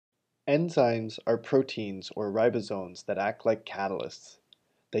Enzymes are proteins or ribosomes that act like catalysts.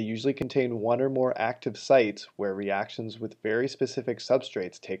 They usually contain one or more active sites where reactions with very specific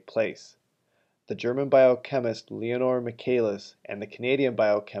substrates take place. The German biochemist Leonor Michaelis and the Canadian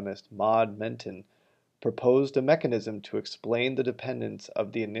biochemist Michaelis-Menten proposed a mechanism to explain the dependence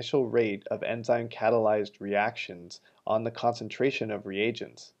of the initial rate of enzyme-catalyzed reactions on the concentration of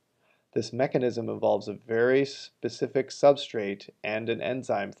reagents. This mechanism involves a very specific substrate and an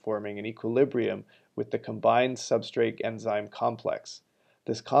enzyme forming an equilibrium with the combined substrate-enzyme complex.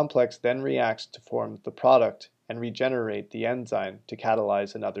 This complex then reacts to form the product and regenerate the enzyme to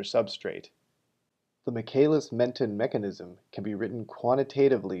catalyze another substrate. The Michaelis-Menten mechanism can be written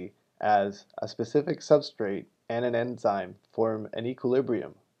quantitatively as a specific substrate and an enzyme form an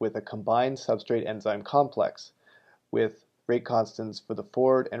equilibrium with a combined substrate-enzyme complex, with rate constants for the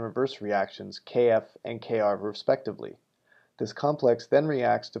forward and reverse reactions Kf and Kr respectively. This complex then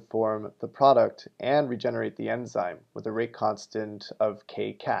reacts to form the product and regenerate the enzyme with a rate constant of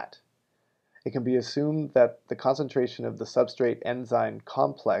Kcat. It can be assumed that the concentration of the substrate-enzyme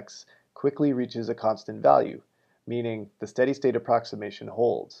complex quickly reaches a constant value, meaning the steady-state approximation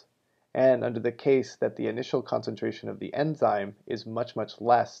holds, and under the case that the initial concentration of the enzyme is much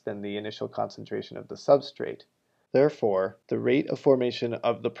less than the initial concentration of the substrate. Therefore, the rate of formation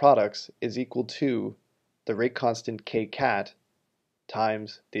of the products is equal to the rate constant Kcat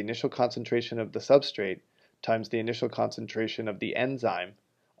times the initial concentration of the substrate times the initial concentration of the enzyme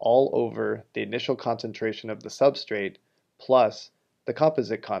all over the initial concentration of the substrate plus the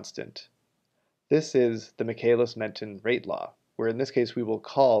composite constant. This is the Michaelis-Menten rate law, where in this case we will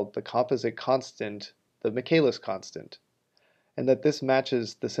call the composite constant the Michaelis constant, and that this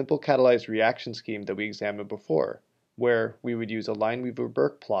matches the simple catalyzed reaction scheme that we examined before, where we would use a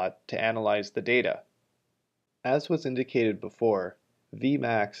Lineweaver-Burk plot to analyze the data. As was indicated before,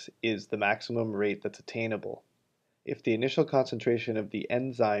 Vmax is the maximum rate that's attainable. If the initial concentration of the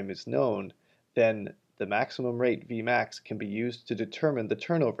enzyme is known, then the maximum rate Vmax can be used to determine the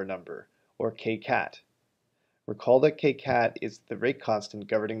turnover number, or Kcat. Recall that Kcat is the rate constant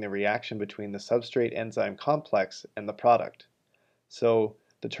governing the reaction between the substrate-enzyme complex and the product. So,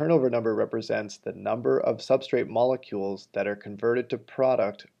 the turnover number represents the number of substrate molecules that are converted to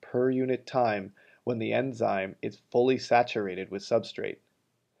product per unit time when the enzyme is fully saturated with substrate.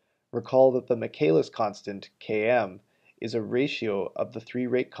 Recall that the Michaelis constant, Km, is a ratio of the three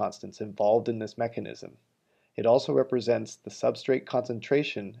rate constants involved in this mechanism. It also represents the substrate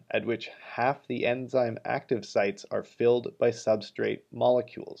concentration at which half the enzyme active sites are filled by substrate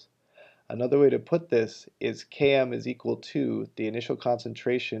molecules. Another way to put this is Km is equal to the initial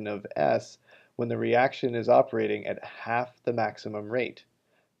concentration of S when the reaction is operating at half the maximum rate.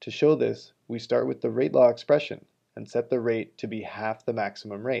 To show this, we start with the rate law expression and set the rate to be half the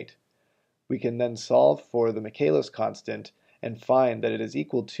maximum rate. We can then solve for the Michaelis constant and find that it is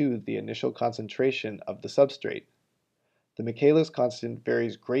equal to the initial concentration of the substrate. The Michaelis constant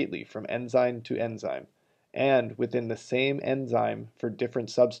varies greatly from enzyme to enzyme, and within the same enzyme for different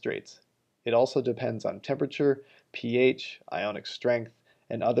substrates. It also depends on temperature, pH, ionic strength,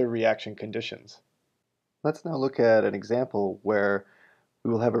 and other reaction conditions. Let's now look at an example where we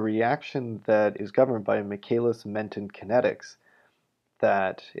will have a reaction that is governed by Michaelis-Menten kinetics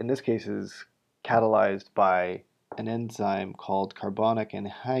that, in this case, is catalyzed by an enzyme called carbonic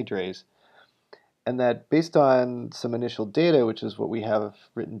anhydrase, and that based on some initial data, which is what we have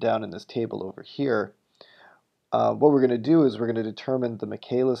written down in this table over here, what we're going to do is we're going to determine the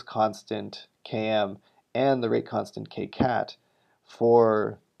Michaelis constant Km and the rate constant Kcat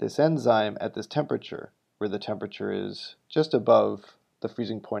for this enzyme at this temperature, where the temperature is just above the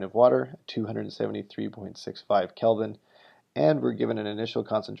freezing point of water, 273.65 Kelvin, and we're given an initial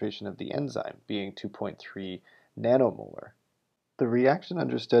concentration of the enzyme being 2.3 nanomolar. The reaction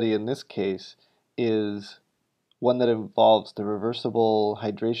under study in this case is one that involves the reversible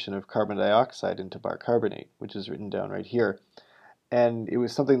hydration of carbon dioxide into bicarbonate, which is written down right here. And it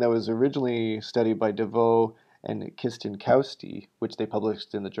was something that was originally studied by DeVoe and Kistinkowski, which they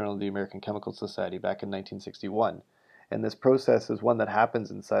published in the Journal of the American Chemical Society back in 1961. And this process is one that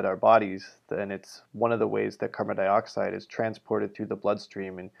happens inside our bodies, and it's one of the ways that carbon dioxide is transported through the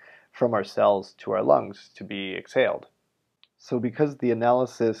bloodstream and from our cells to our lungs to be exhaled. So because the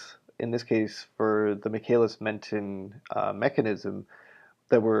analysis in this case for the Michaelis-Menten mechanism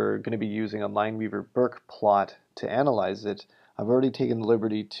that we're going to be using a Lineweaver-Burk plot to analyze it, I've already taken the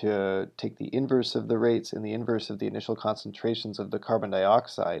liberty to take the inverse of the rates and the inverse of the initial concentrations of the carbon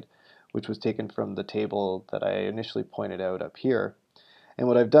dioxide, which was taken from the table that I initially pointed out up here. And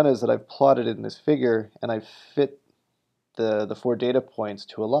what I've done is that I've plotted it in this figure and I've fit the four data points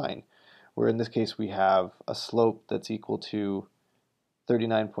to a line. where in this case we have a slope that's equal to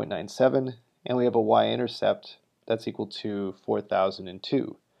 39.97, and we have a y-intercept that's equal to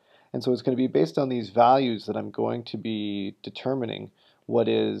 4,002. And so it's going to be based on these values that I'm going to be determining what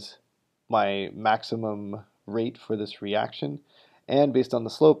is my maximum rate for this reaction, and based on the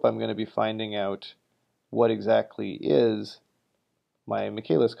slope I'm going to be finding out what exactly is my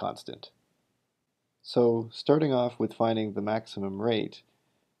Michaelis constant. So starting off with finding the maximum rate,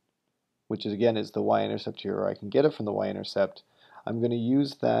 which is, again, is the y-intercept here, or I can get it from the y-intercept, I'm going to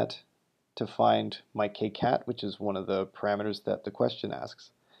use that to find my kcat, which is one of the parameters that the question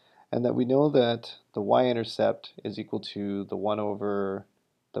asks. And that we know that the y-intercept is equal to the 1 over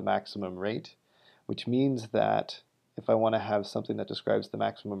the maximum rate, which means that if I want to have something that describes the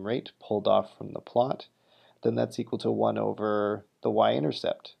maximum rate pulled off from the plot, then that's equal to 1 over the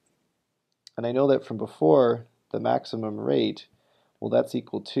y-intercept. And I know that from before, the maximum rate, well, that's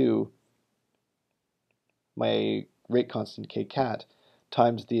equal to my rate constant kcat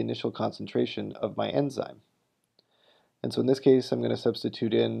times the initial concentration of my enzyme. And so in this case, I'm going to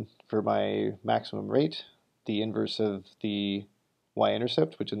substitute in for my maximum rate the inverse of the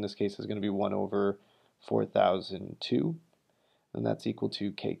y-intercept, which in this case is going to be 1 over 4,002. And that's equal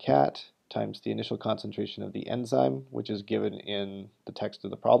to kcat times the initial concentration of the enzyme, which is given in the text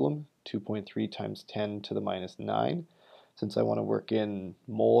of the problem, 2.3 times 10 to the minus 9, since I want to work in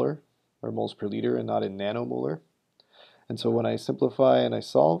molar, or moles per liter, and not in nanomolar. And so when I simplify and I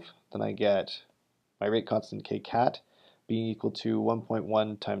solve, then I get my rate constant kcat being equal to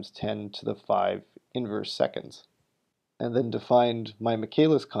 1.1 times 10 to the 5 inverse seconds. And then to find my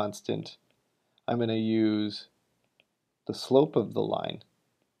Michaelis constant, I'm going to use the slope of the line,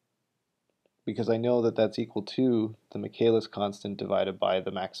 because I know that that's equal to the Michaelis constant divided by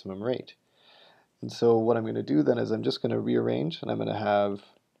the maximum rate. And so what I'm going to do then is I'm just going to rearrange, and I'm going to have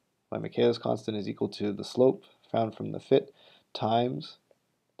my Michaelis constant is equal to the slope found from the fit times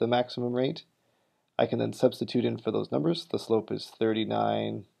the maximum rate. I can then substitute in for those numbers. The slope is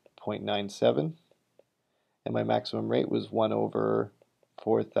 39.97, and my maximum rate was 1 over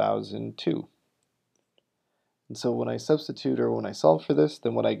 4,002. And so when I substitute, or when I solve for this,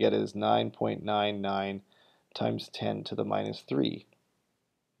 then what I get is 9.99 times 10 to the minus 3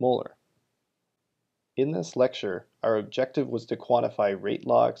 molar. In this lecture, our objective was to quantify rate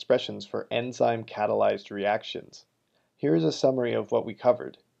law expressions for enzyme-catalyzed reactions. Here is a summary of what we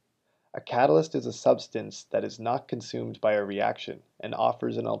covered. A catalyst is a substance that is not consumed by a reaction and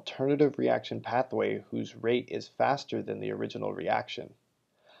offers an alternative reaction pathway whose rate is faster than the original reaction.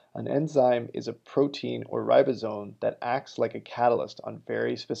 An enzyme is a protein or ribosome that acts like a catalyst on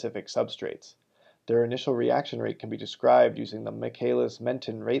very specific substrates. Their initial reaction rate can be described using the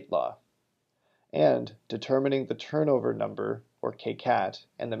Michaelis-Menten rate law. And determining the turnover number, or kcat,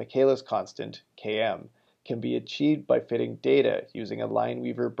 and the Michaelis constant, km, can be achieved by fitting data using a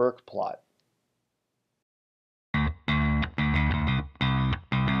Lineweaver-Burke plot.